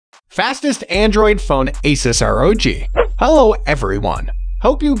Fastest Android phone ASUS ROG. Hello everyone.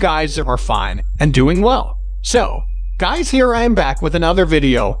 Hope you guys are fine and doing well. So, guys, here I am back with another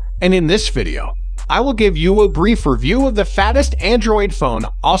video, and in this video, I will give you a brief review of the fattest Android phone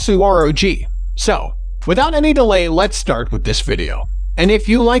AUSU ROG. So, without any delay, let's start with this video. And if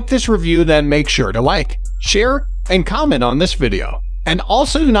you like this review, then make sure to like, share, and comment on this video. And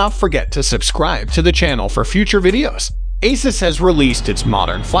also do not forget to subscribe to the channel for future videos. ASUS has released its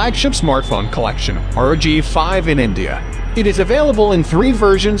modern flagship smartphone collection, ROG 5 in India. It is available in three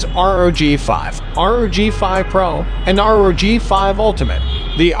versions: ROG 5, ROG 5 Pro, and ROG 5 Ultimate.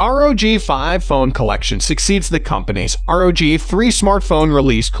 The ROG 5 phone collection succeeds the company's ROG 3 smartphone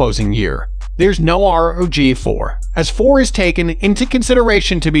release closing year. There's no ROG 4, as 4 is taken into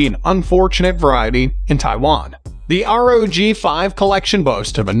consideration to be an unfortunate variety in Taiwan. The ROG 5 collection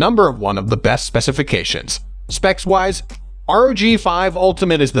boasts of a number of one of the best specifications. Specs-wise, ROG 5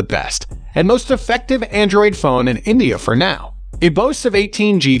 Ultimate is the best and most effective Android phone in India for now. It boasts of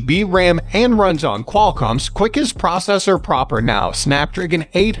 18GB RAM and runs on Qualcomm's quickest processor proper now, Snapdragon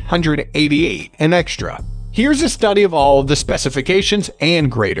 888 and extra. Here's a study of all of the specifications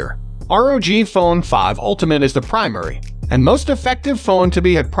and greater. ROG Phone 5 Ultimate is the primary and most effective phone to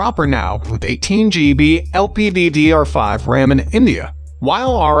be at proper now with 18GB LPDDR5 RAM in India,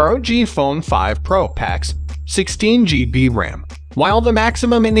 while ROG Phone 5 Pro packs 16GB RAM. While the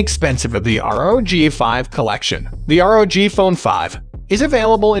maximum inexpensive of the ROG 5 collection, the ROG Phone 5 is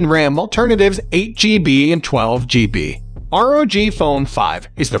available in RAM alternatives 8GB and 12GB. ROG Phone 5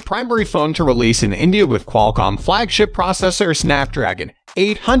 is the primary phone to release in India with Qualcomm flagship processor Snapdragon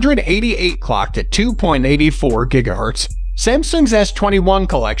 888 clocked at 2.84 GHz. Samsung's S21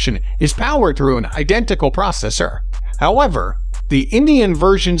 collection is powered through an identical processor. However, the Indian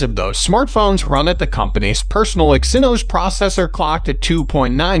versions of those smartphones run at the company's personal Exynos processor clocked at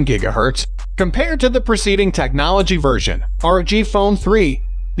 2.9 GHz. Compared to the preceding technology version, ROG Phone 3,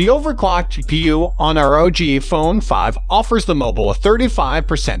 the overclocked GPU on ROG Phone 5 offers the mobile a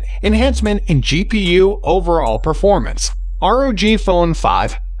 35% enhancement in GPU overall performance. ROG Phone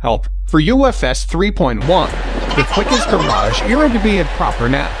 5 help for UFS 3.1, the quickest garage era to be at proper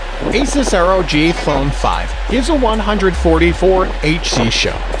now. ASUS ROG Phone 5 gives a 144 Hz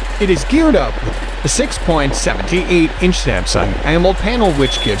show. It is geared up with a 6.78-inch Samsung AMOLED panel,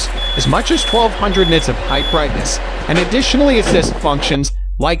 which gives as much as 1200 nits of high brightness, and additionally assists functions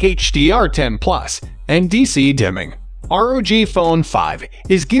like HDR10+ and DC dimming. ROG Phone 5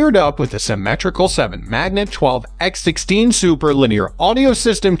 is geared up with a symmetrical 7-magnet 12x16 super linear audio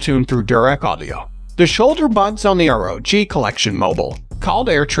system tuned through direct audio. The shoulder buttons on the ROG collection mobile, called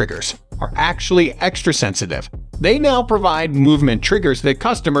air triggers, are actually extra sensitive. They now provide movement triggers that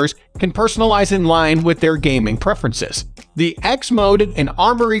customers can personalize in line with their gaming preferences. The X Mode and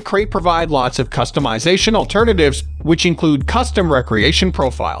Armory Crate provide lots of customization alternatives, which include custom recreation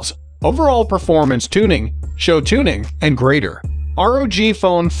profiles, overall performance tuning, show tuning, and greater. ROG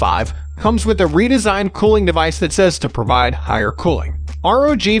Phone 5 comes with a redesigned cooling device that says to provide higher cooling.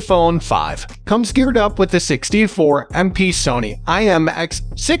 ROG Phone 5 comes geared up with the 64MP Sony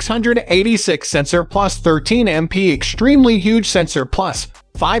IMX686 sensor plus 13MP extremely huge sensor plus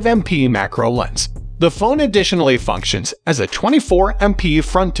 5MP macro lens. The phone additionally functions as a 24MP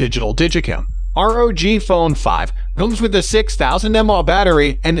front digital digicam. ROG Phone 5 comes with a 6000 mAh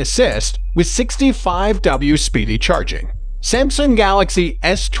battery and assists with 65W speedy charging. Samsung Galaxy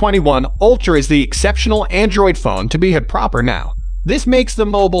S21 Ultra is the exceptional Android phone to be at proper now. This makes the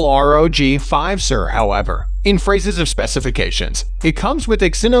mobile ROG 5 Sir, however, in phrases of specifications. It comes with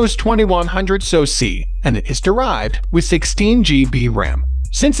Exynos 2100 SoC, and it is derived with 16GB RAM.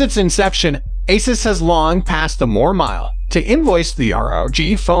 Since its inception, ASUS has long passed the more mile to invoice the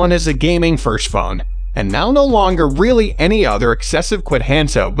ROG phone as a gaming-first phone, and now no longer really any other excessive quid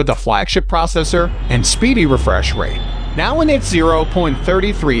handset with a flagship processor and speedy refresh rate. Now in its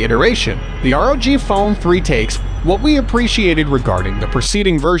 0.33 iteration, the ROG Phone 3 takes what we appreciated regarding the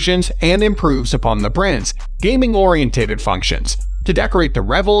preceding versions and improves upon the brand's gaming-oriented functions to decorate the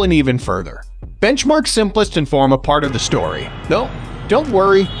Revel and even further. Benchmark simplest and form a part of the story, though don't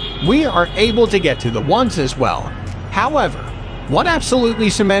worry, we are able to get to the ones as well. However, what absolutely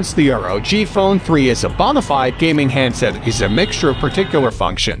cements the ROG Phone 3 as a bona fide gaming handset is a mixture of particular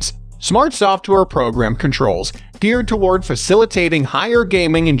functions. Smart software program controls geared toward facilitating higher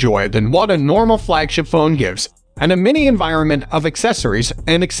gaming enjoy than what a normal flagship phone gives, and a mini environment of accessories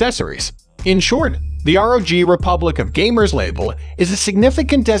and accessories. In short, the ROG Republic of Gamers label is a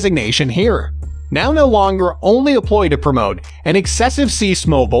significant designation here. now no longer only a ploy to promote an excessive cease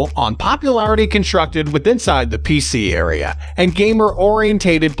mobile on popularity constructed with inside the PC area and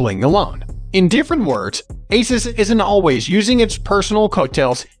gamer-orientated bling alone. In different words, ASUS isn't always using its personal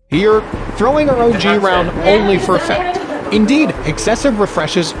coattails here, throwing ROG around only for effect. Indeed, excessive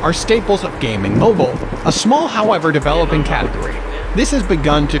refreshes are staples of gaming mobile, a small however developing category. This has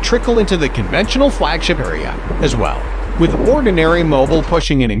begun to trickle into the conventional flagship area as well, with ordinary mobile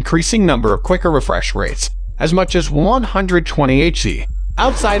pushing an increasing number of quicker refresh rates, as much as 120 Hz.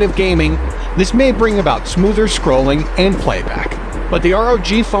 Outside of gaming, this may bring about smoother scrolling and playback. But the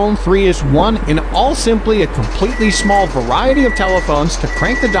ROG Phone 3 is one in all simply a completely small variety of telephones to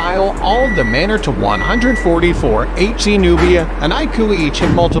crank the dial all of the manner to 144 Hz Nubia and IQ each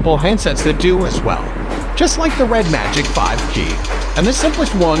in multiple handsets that do as well. Just like the Red Magic 5G. And the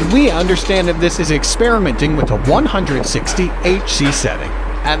simplest one we understand of this is experimenting with a 160 Hz setting.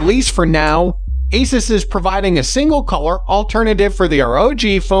 At least for now, ASUS is providing a single color alternative for the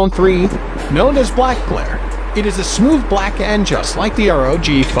ROG Phone 3 known as Black Glare. It is a smooth black and just like the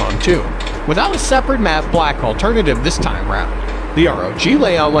ROG Phone 2, without a separate matte black alternative this time round. The ROG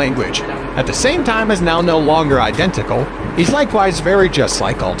layout language, at the same time as now no longer identical, is likewise very just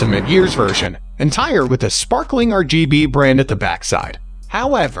like Ultimate Gear's version, entire with a sparkling RGB brand at the backside.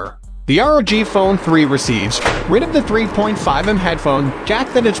 However, the ROG Phone 3 receives rid of the 3.5mm headphone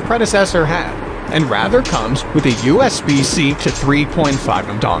jack that its predecessor had, and rather comes with a USB-C to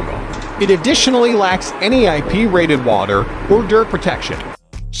 3.5mm dongle. It additionally lacks any IP-rated water or dirt protection,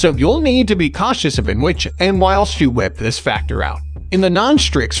 so you'll need to be cautious of in which and whilst you whip this factor out. In the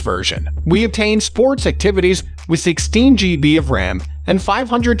non-Strix version, we obtain sports activities with 16 GB of RAM and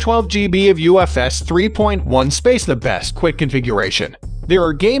 512 GB of UFS 3.1 space, the best quick configuration. There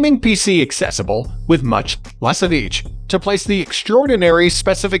are gaming PC accessible with much less of each to place the extraordinary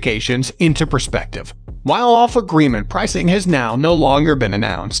specifications into perspective. While off-agreement pricing has now no longer been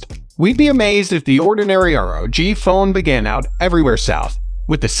announced, we'd be amazed if the ordinary ROG phone began out everywhere south,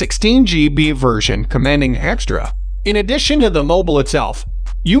 with the 16 GB version commanding extra. In addition to the mobile itself,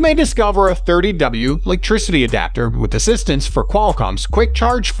 you may discover a 30W electricity adapter with assistance for Qualcomm's Quick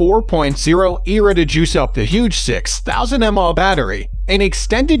Charge 4.0 era to juice up the huge 6000 mAh battery, an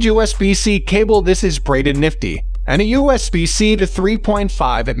extended USB-C cable this is braided nifty, and a USB-C to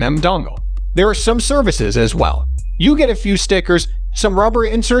 3.5mm dongle. There are some services as well. You get a few stickers, some rubber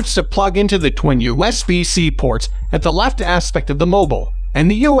inserts to plug into the twin USB-C ports at the left aspect of the mobile, and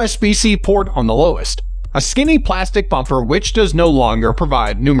the USB-C port on the lowest. A skinny plastic bumper which does no longer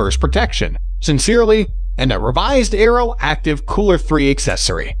provide numerous protection. Sincerely, and a revised Aero Active Cooler 3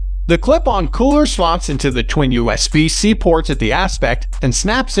 accessory. The clip-on cooler slots into the twin USB-C ports at the aspect and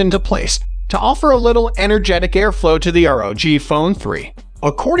snaps into place to offer a little energetic airflow to the ROG Phone 3.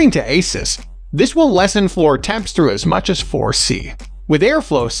 According to ASUS, this will lessen floor temps through as much as 4C, with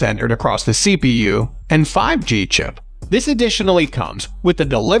airflow centered across the CPU and 5G chip. This additionally comes with the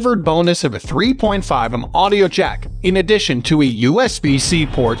delivered bonus of a 3.5mm audio jack, in addition to a USB-C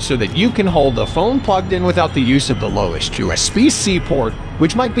port so that you can hold the phone plugged in without the use of the lowest USB-C port,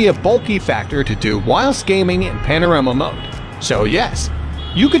 which might be a bulky factor to do whilst gaming in panorama mode. So yes,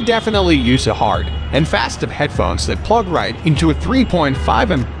 you could definitely use a hard and fast of headphones that plug right into a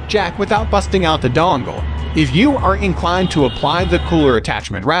 3.5mm jack without busting out the dongle, if you are inclined to apply the cooler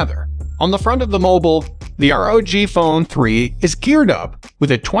attachment rather. On the front of the mobile, the ROG Phone 3 is geared up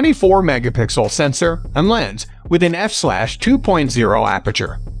with a 24-megapixel sensor and lens with an f/2.0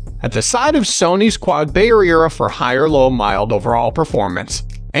 aperture. At the side of Sony's quad barrier for higher low-mild overall performance,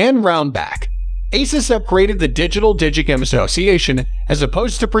 and round back. ASUS upgraded the Digital Digicam Association as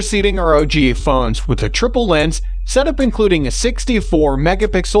opposed to preceding ROG phones with a triple lens setup including a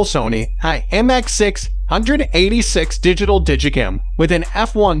 64-megapixel Sony IMX6 186 digital digicam with an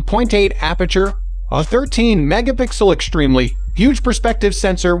f1.8 aperture, a 13-megapixel extremely huge perspective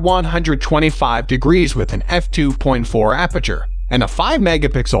sensor 125 degrees with an f2.4 aperture, and a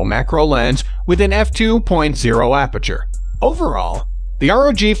 5-megapixel macro lens with an f2.0 aperture. Overall, the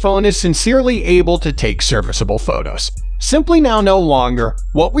ROG phone is sincerely able to take serviceable photos, simply now no longer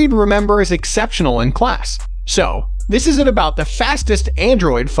what we'd remember as exceptional in class. So, this isn't about the fastest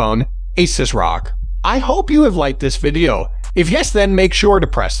Android phone, ASUS ROG. I hope you have liked this video. If yes, then make sure to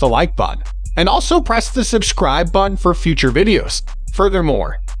press the like button, and also press the subscribe button for future videos.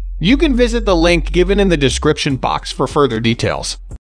 Furthermore, you can visit the link given in the description box for further details.